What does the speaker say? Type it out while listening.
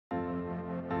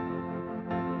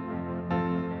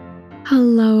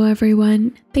Hello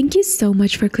everyone, thank you so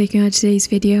much for clicking on today's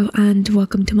video and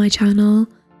welcome to my channel.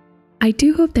 I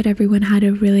do hope that everyone had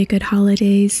a really good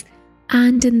holidays,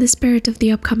 and in the spirit of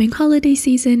the upcoming holiday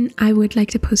season, I would like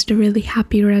to post a really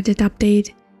happy Reddit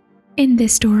update. In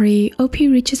this story, OP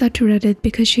reaches out to Reddit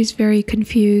because she's very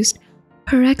confused.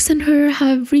 Her ex and her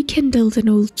have rekindled an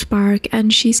old spark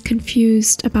and she's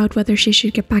confused about whether she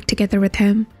should get back together with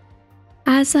him.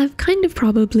 As I've kind of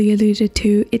probably alluded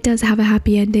to, it does have a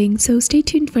happy ending, so stay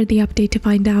tuned for the update to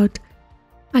find out.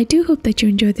 I do hope that you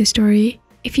enjoyed the story.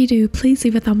 If you do, please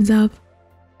leave a thumbs up.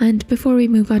 And before we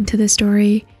move on to the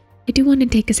story, I do want to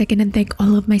take a second and thank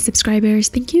all of my subscribers.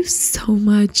 Thank you so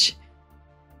much.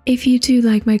 If you do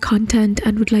like my content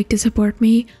and would like to support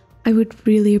me, I would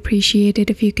really appreciate it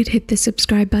if you could hit the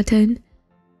subscribe button.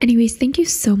 Anyways, thank you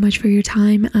so much for your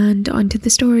time, and on to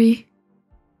the story.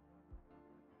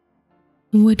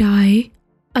 Would I,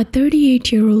 a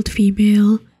 38-year-old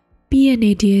female, be an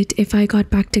idiot if I got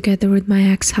back together with my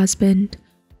ex-husband,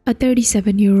 a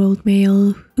 37-year-old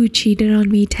male who cheated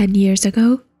on me 10 years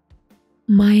ago?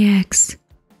 My ex,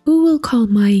 who we'll call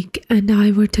Mike, and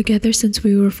I were together since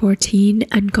we were 14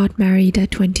 and got married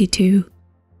at 22.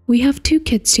 We have 2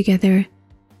 kids together,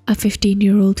 a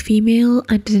 15-year-old female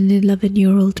and an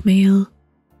 11-year-old male.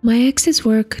 My ex's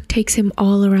work takes him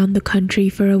all around the country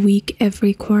for a week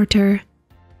every quarter.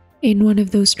 In one of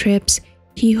those trips,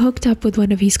 he hooked up with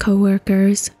one of his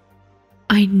co-workers.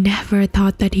 I never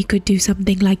thought that he could do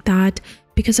something like that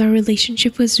because our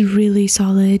relationship was really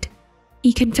solid.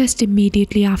 He confessed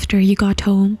immediately after he got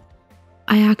home.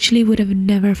 I actually would have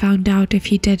never found out if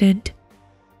he didn't.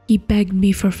 He begged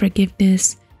me for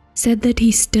forgiveness, said that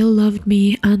he still loved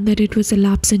me and that it was a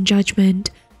lapse in judgment,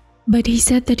 but he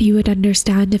said that he would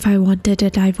understand if I wanted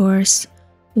a divorce,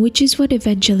 which is what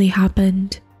eventually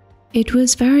happened. It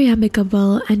was very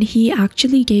amicable and he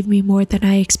actually gave me more than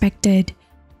I expected.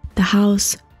 The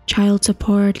house, child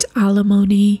support,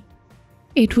 alimony.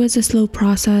 It was a slow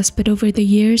process, but over the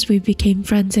years we became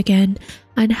friends again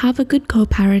and have a good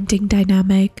co-parenting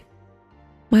dynamic.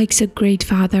 Mike's a great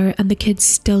father and the kids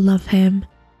still love him.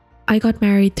 I got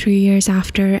married 3 years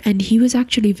after and he was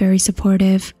actually very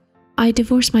supportive. I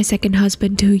divorced my second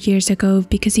husband 2 years ago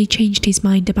because he changed his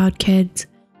mind about kids.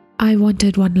 I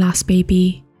wanted one last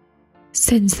baby.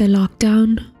 Since the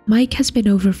lockdown, Mike has been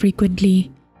over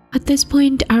frequently. At this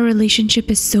point, our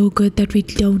relationship is so good that we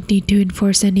don't need to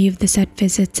enforce any of the set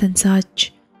visits and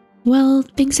such. Well,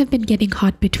 things have been getting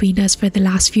hot between us for the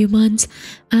last few months,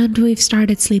 and we've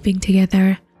started sleeping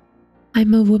together.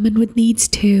 I'm a woman with needs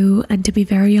too, and to be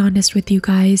very honest with you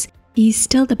guys, he's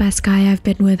still the best guy I've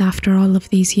been with after all of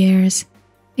these years.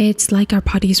 It's like our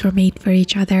bodies were made for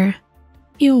each other.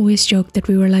 He always joked that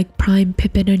we were like prime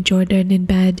Pippin and Jordan in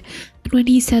bed, and when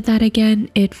he said that again,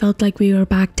 it felt like we were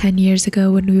back 10 years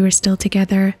ago when we were still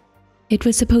together. It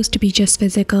was supposed to be just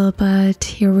physical, but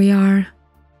here we are.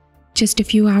 Just a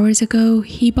few hours ago,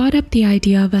 he brought up the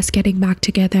idea of us getting back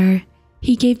together.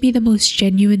 He gave me the most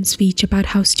genuine speech about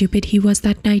how stupid he was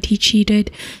that night he cheated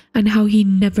and how he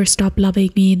never stopped loving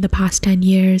me in the past 10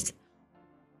 years.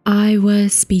 I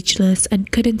was speechless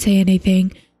and couldn't say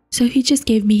anything. So he just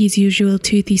gave me his usual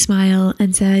toothy smile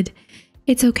and said,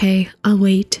 "It's okay, I'll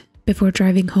wait," before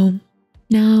driving home.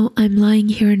 Now I'm lying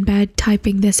here in bed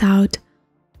typing this out.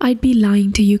 I'd be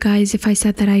lying to you guys if I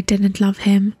said that I didn't love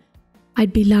him.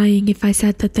 I'd be lying if I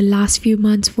said that the last few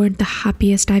months weren't the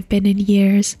happiest I've been in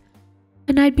years.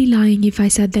 And I'd be lying if I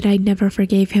said that I never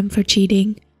forgave him for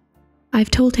cheating. I've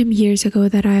told him years ago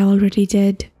that I already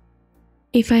did.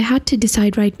 If I had to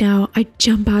decide right now, I'd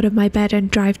jump out of my bed and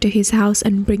drive to his house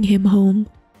and bring him home.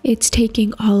 It's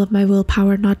taking all of my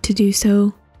willpower not to do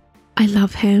so. I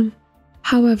love him.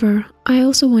 However, I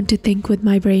also want to think with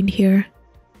my brain here.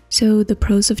 So the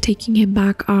pros of taking him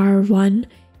back are 1.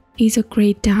 He's a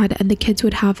great dad and the kids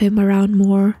would have him around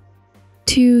more.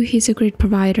 2. He's a great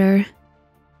provider.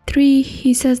 3.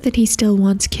 He says that he still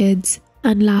wants kids.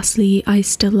 And lastly, I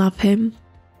still love him.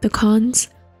 The cons?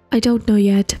 I don't know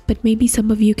yet, but maybe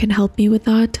some of you can help me with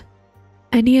that.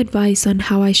 Any advice on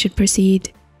how I should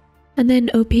proceed? And then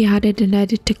OP added an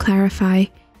edit to clarify.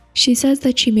 She says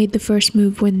that she made the first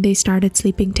move when they started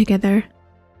sleeping together.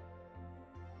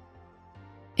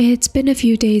 It's been a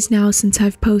few days now since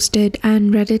I've posted,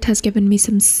 and Reddit has given me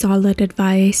some solid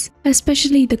advice,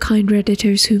 especially the kind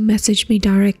Redditors who messaged me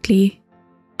directly.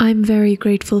 I'm very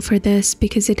grateful for this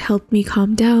because it helped me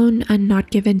calm down and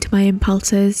not give in to my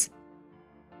impulses.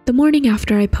 The morning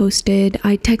after I posted,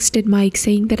 I texted Mike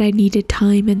saying that I needed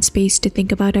time and space to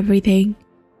think about everything.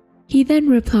 He then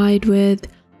replied with,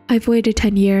 "I've waited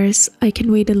 10 years, I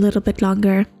can wait a little bit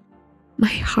longer." My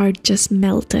heart just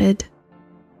melted.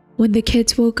 When the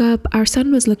kids woke up, our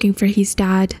son was looking for his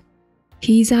dad.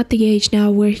 He's at the age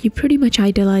now where he pretty much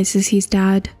idolizes his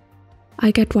dad.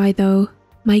 I get why though.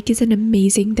 Mike is an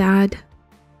amazing dad.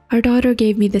 Our daughter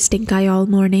gave me the stink eye all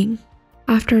morning.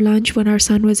 After lunch, when our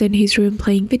son was in his room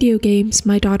playing video games,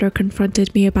 my daughter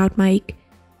confronted me about Mike.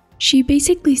 She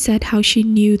basically said how she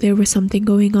knew there was something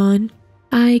going on.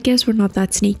 I guess we're not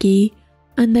that sneaky,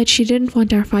 and that she didn't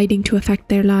want our fighting to affect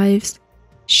their lives.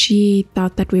 She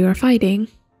thought that we were fighting.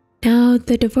 Now,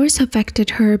 the divorce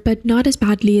affected her, but not as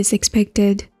badly as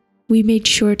expected. We made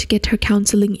sure to get her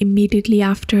counseling immediately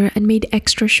after and made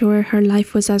extra sure her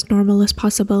life was as normal as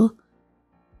possible.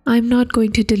 I'm not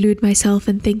going to delude myself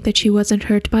and think that she wasn't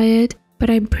hurt by it, but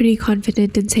I'm pretty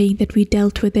confident in saying that we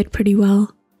dealt with it pretty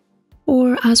well.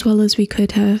 Or as well as we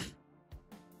could have.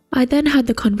 I then had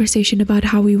the conversation about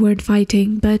how we weren't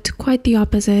fighting, but quite the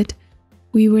opposite.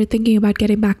 We were thinking about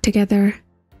getting back together.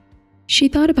 She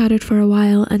thought about it for a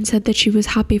while and said that she was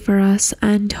happy for us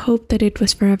and hoped that it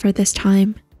was forever this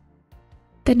time.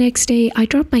 The next day, I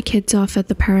dropped my kids off at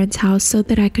the parents' house so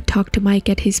that I could talk to Mike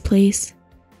at his place.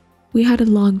 We had a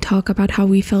long talk about how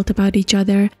we felt about each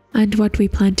other and what we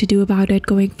planned to do about it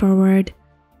going forward.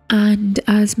 And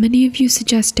as many of you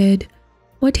suggested,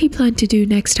 what he planned to do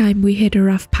next time we hit a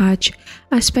rough patch,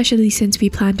 especially since we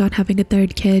planned on having a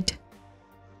third kid.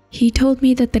 He told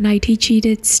me that the night he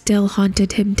cheated still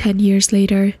haunted him 10 years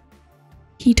later.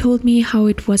 He told me how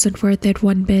it wasn't worth it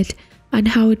one bit and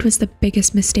how it was the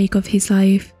biggest mistake of his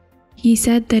life. He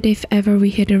said that if ever we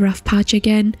hit a rough patch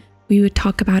again, we would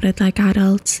talk about it like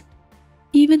adults.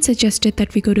 He even suggested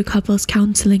that we go to couples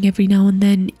counseling every now and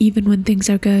then, even when things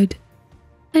are good.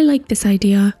 I like this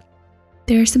idea.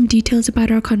 There are some details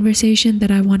about our conversation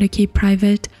that I want to keep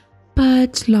private,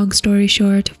 but long story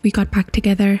short, we got back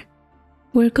together.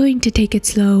 We're going to take it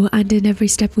slow, and in every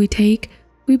step we take,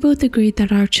 we both agreed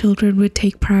that our children would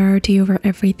take priority over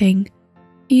everything.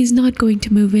 He's not going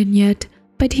to move in yet,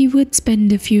 but he would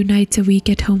spend a few nights a week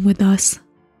at home with us.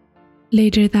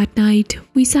 Later that night,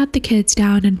 we sat the kids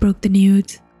down and broke the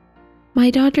news. My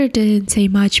daughter didn't say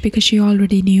much because she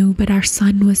already knew, but our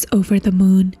son was over the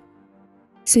moon.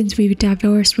 Since we were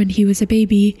divorced when he was a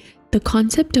baby, the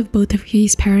concept of both of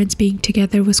his parents being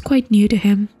together was quite new to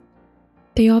him.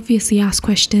 They obviously asked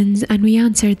questions and we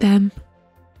answered them.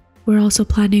 We're also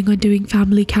planning on doing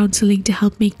family counseling to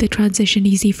help make the transition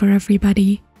easy for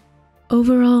everybody.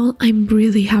 Overall, I'm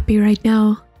really happy right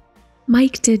now.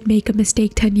 Mike did make a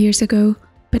mistake 10 years ago,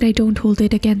 but I don't hold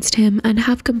it against him and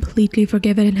have completely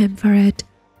forgiven him for it.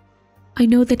 I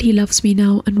know that he loves me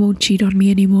now and won't cheat on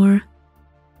me anymore.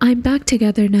 I'm back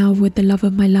together now with the love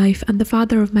of my life and the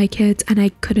father of my kids, and I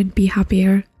couldn't be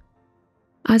happier.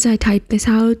 As I type this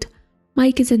out,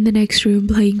 Mike is in the next room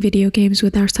playing video games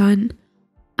with our son.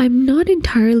 I'm not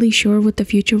entirely sure what the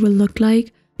future will look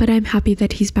like, but I'm happy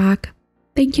that he's back.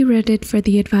 Thank you Reddit for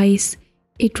the advice.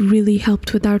 It really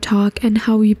helped with our talk and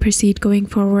how we proceed going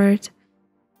forward.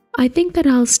 I think that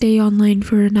I'll stay online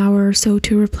for an hour or so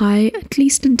to reply, at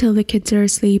least until the kids are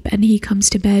asleep and he comes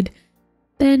to bed.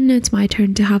 Then it's my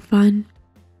turn to have fun.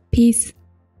 Peace.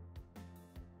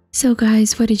 So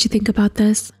guys, what did you think about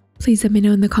this? Please let me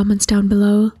know in the comments down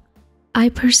below. I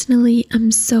personally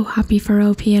am so happy for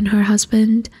OP and her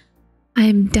husband. I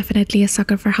am definitely a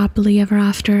sucker for happily ever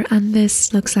after, and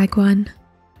this looks like one.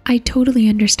 I totally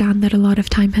understand that a lot of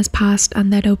time has passed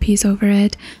and that OP is over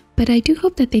it, but I do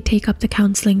hope that they take up the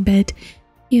counseling bit,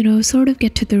 sort of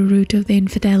get to the root of the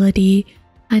infidelity,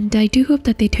 and I do hope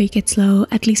that they take it slow,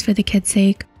 at least for the kids'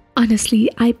 sake. Honestly,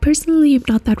 I personally am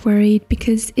not that worried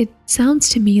because it sounds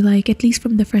to me like, at least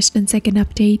from the first and second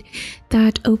update,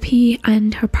 that OP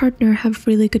and her partner have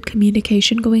really good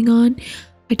communication going on.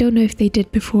 I don't know if they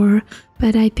did before,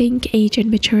 but I think age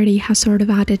and maturity has sort of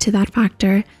added to that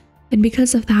factor. And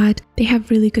because of that, they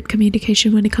have really good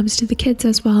communication when it comes to the kids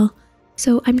as well.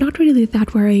 So I'm not really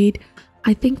that worried.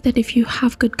 I think that if you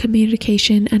have good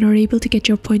communication and are able to get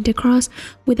your point across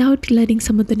without letting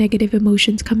some of the negative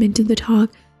emotions come into the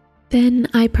talk, then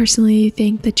I personally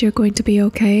think that you're going to be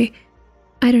okay.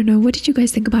 I don't know, what did you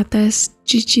guys think about this?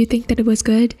 Did you think that it was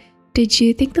good? Did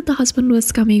you think that the husband was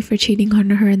scummy for cheating on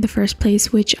her in the first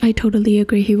place, which I totally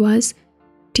agree he was?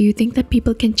 Do you think that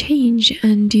people can change,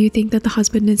 and do you think that the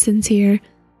husband is sincere?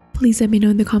 Please let me know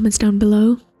in the comments down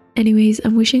below. Anyways,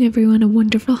 I'm wishing everyone a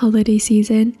wonderful holiday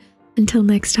season. Until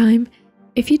next time,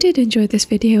 if you did enjoy this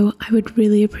video, I would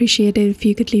really appreciate it if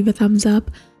you could leave a thumbs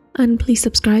up, and please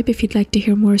subscribe if you'd like to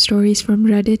hear more stories from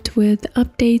Reddit with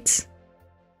updates.